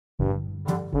It's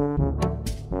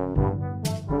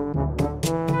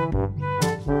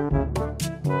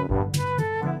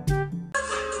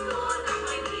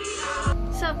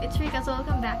Rica, so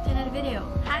welcome back to another video.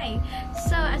 Hi!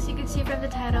 So, as you can see from the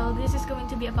title, this is going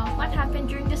to be about what happened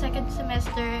during the second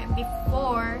semester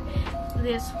before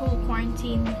this whole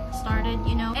quarantine started,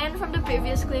 you know. And from the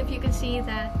previous clip, you can see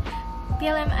that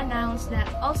PLM announced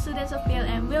that all students of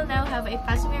PLM will now have a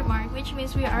passing remark, which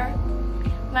means we are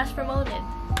mass promoted.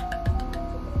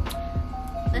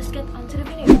 Let's get on to the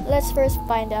video. Let's first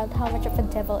find out how much of a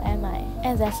devil am I.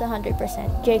 And that's 100%.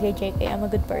 JK, I'm a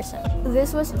good person.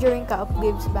 This was during Rica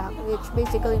Gives Back, which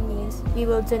basically means we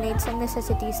will donate some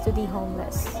necessities to the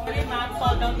homeless.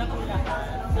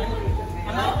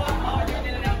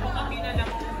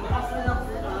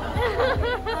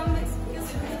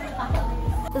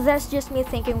 That's just me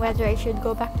thinking whether I should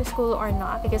go back to school or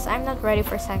not, because I'm not ready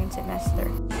for second semester.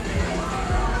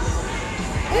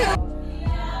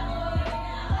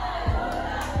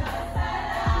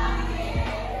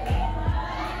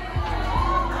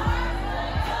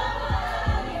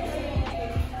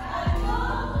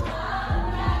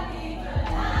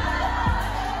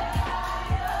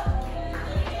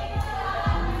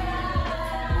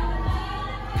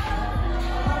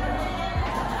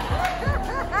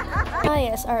 Ah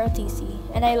yes, ROTC.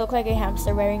 And I look like a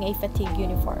hamster wearing a fatigue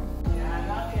uniform.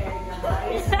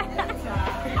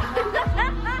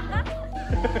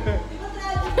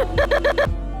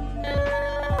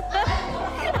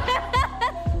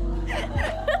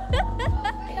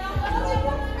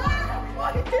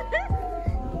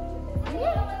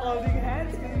 Holding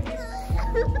hands.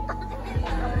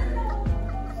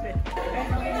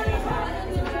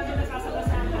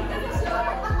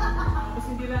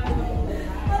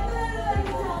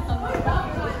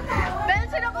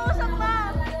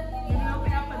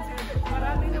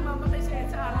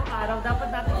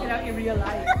 Dapat natin silang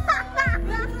i-realize.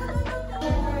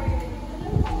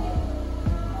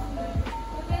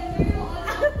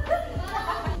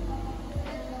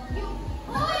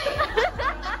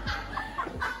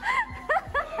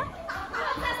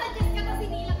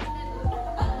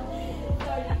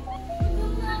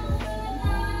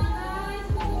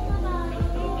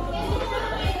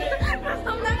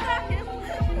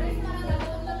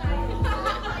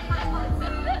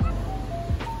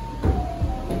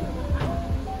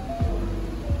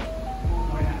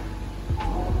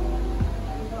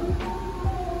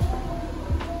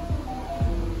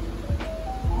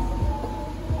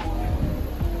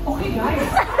 Okay guys!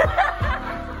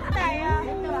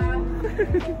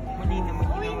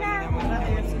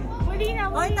 Muli na.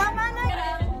 Oy, tama na!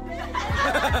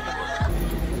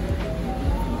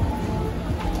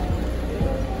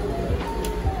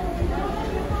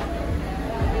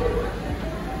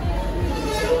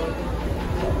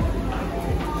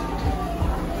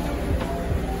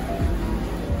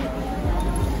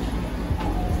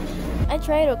 I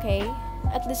tried, okay?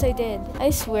 At least I did. I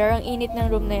swear, ang init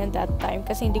ng room na yan that time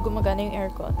kasi hindi gumagana yung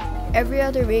aircon. Every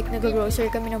other week,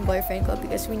 nag-grocery kami ng boyfriend ko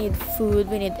because we need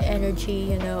food, we need energy,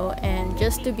 you know. And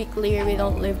just to be clear, we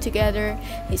don't live together.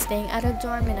 He's staying at a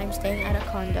dorm and I'm staying at a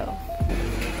condo.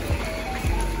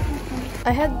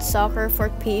 I had soccer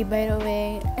for PE, by the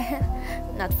way.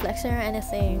 Not flexing or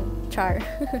anything. Char.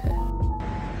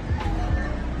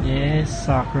 Yes,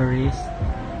 soccerist.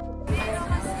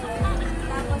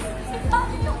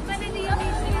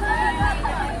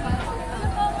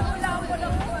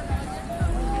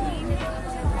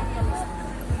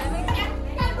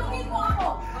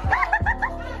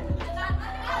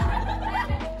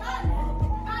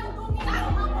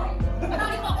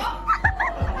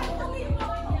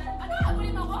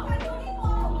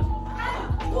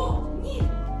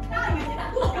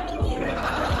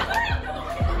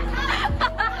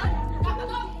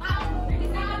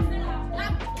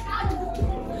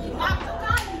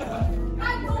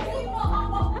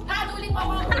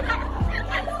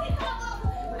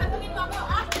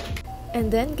 And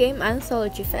then came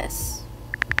Anthology Fest.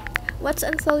 What's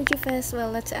Anthology Fest? Well,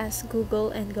 let's ask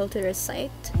Google and go to their site.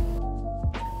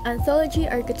 Anthology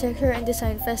Architecture and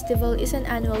Design Festival is an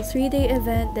annual 3-day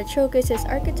event that showcases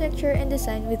architecture and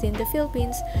design within the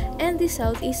Philippines and the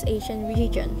Southeast Asian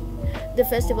region. The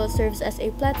festival serves as a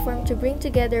platform to bring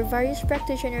together various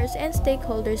practitioners and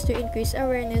stakeholders to increase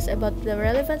awareness about the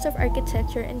relevance of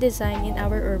architecture and design in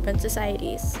our urban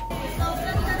societies.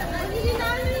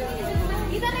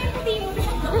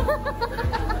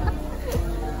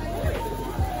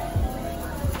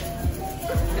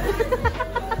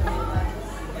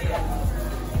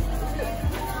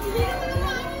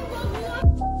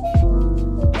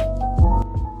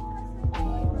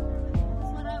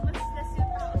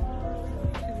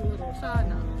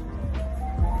 sana.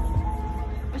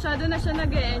 Masyado na siya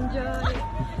nag-enjoy.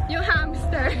 Yung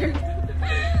hamster.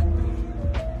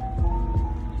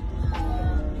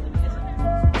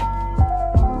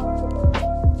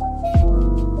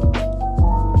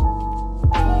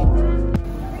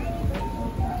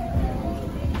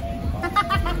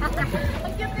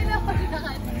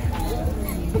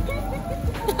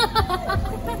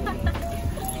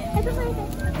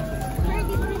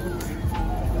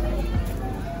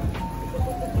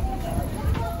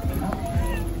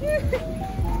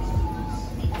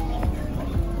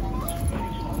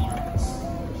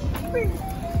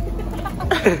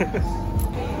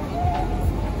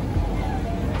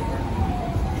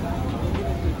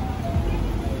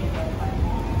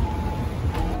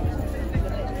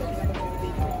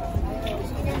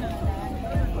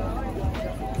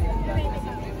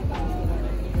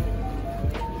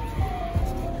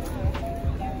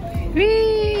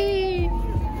 Whee!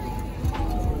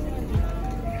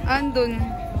 Andun.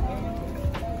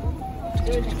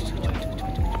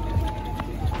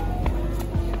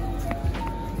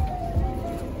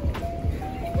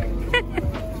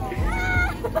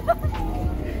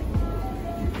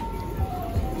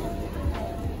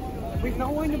 Wait,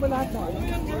 nakuha niyo ba lahat na?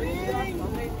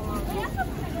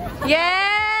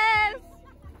 Yes!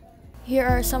 Here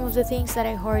are some of the things that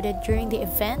I hoarded during the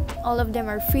event. All of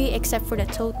them are free except for the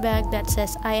tote bag that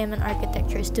says I am an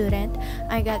architecture student.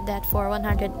 I got that for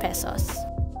 100 pesos.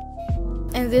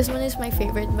 And this one is my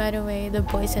favorite, by the way, the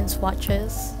boys and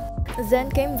swatches. Then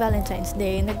came Valentine's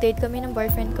Day. Nag-date kami ng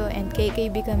boyfriend ko and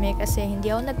KKB kami kasi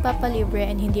hindi ako nagpapalibre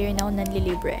and hindi rin ako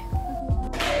nanlilibre.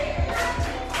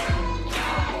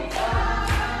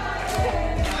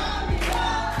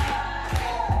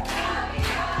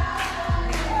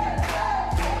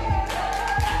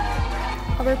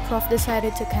 Our prof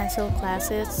decided to cancel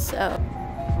classes, so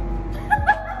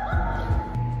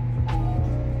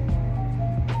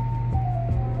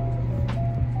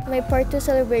may part 2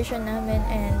 celebration namin,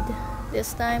 and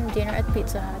this time dinner at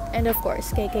Pizza Hut, and of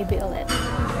course KKB ulit.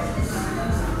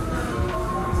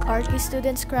 Archi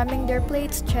students cramming their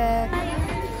plates, check.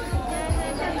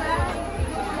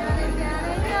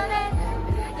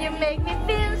 You make me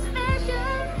feel special.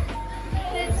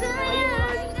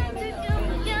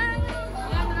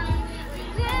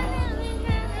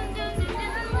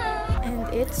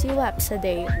 It's UAPS a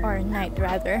day, or night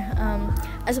rather.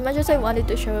 As much as I wanted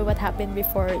to show you what happened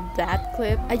before that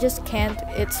clip, I just can't.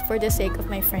 It's for the sake of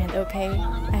my friend, okay?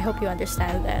 I hope you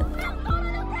understand that.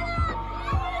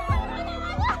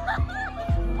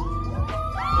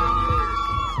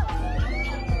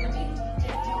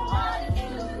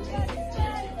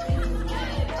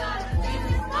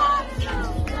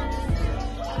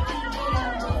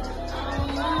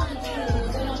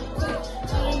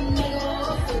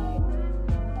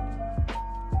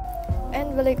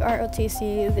 Balik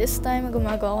ROTC, this time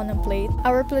gumagawa ako ng plate.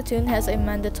 Our platoon has a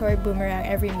mandatory boomerang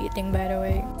every meeting, by the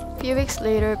way. Few weeks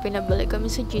later, pinabalik kami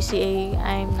sa GCA.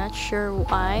 I'm not sure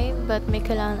why, but may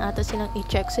kailangan ata silang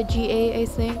i-check sa GA, I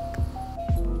think.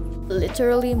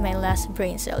 Literally my last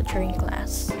brain cell during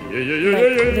class.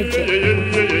 Like,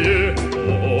 legit.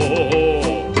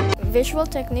 Visual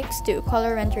techniques too,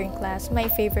 color rendering class, my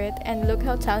favorite, and look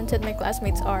how talented my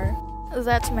classmates are.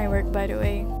 That's my work, by the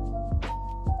way.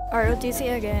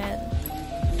 ROTC again.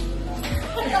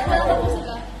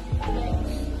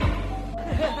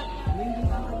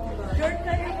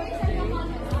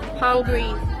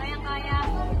 Hungry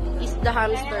is the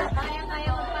hamster.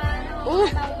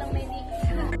 Ooh.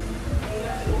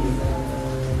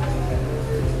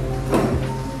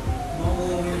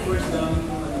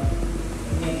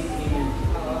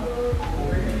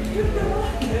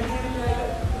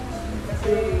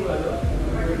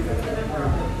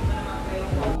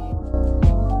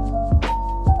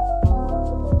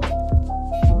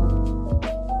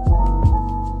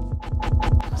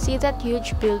 See that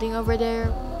huge building over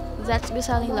there? That's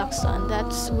Bisaling LUNGSOD.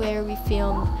 That's where we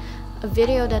filmed a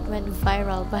video that went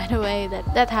viral, by the way.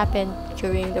 That happened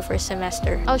during the first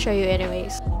semester. I'll show you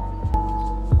anyways.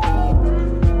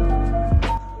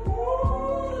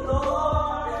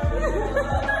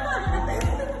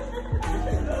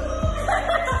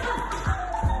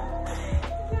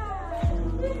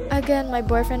 Again, my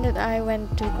boyfriend and I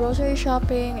went to grocery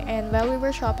shopping, and while we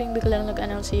were shopping, biglang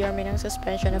nag-announce si Yorme ng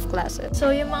suspension of classes. So,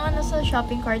 yung mga nasa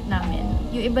shopping cart namin,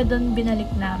 yung iba doon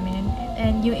binalik namin,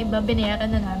 and yung iba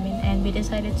binayaran na namin, and we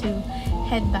decided to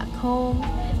head back home.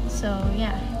 So,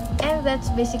 yeah. And that's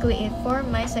basically it for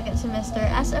my second semester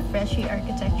as a freshie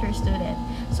architecture student.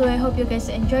 So, I hope you guys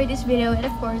enjoyed this video, and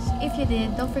of course, if you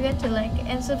did, don't forget to like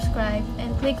and subscribe,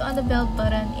 and click on the bell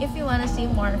button if you want to see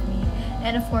more of me.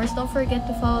 And of course, don't forget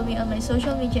to follow me on my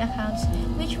social media accounts,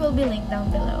 which will be linked down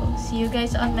below. See you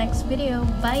guys on next video.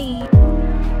 Bye!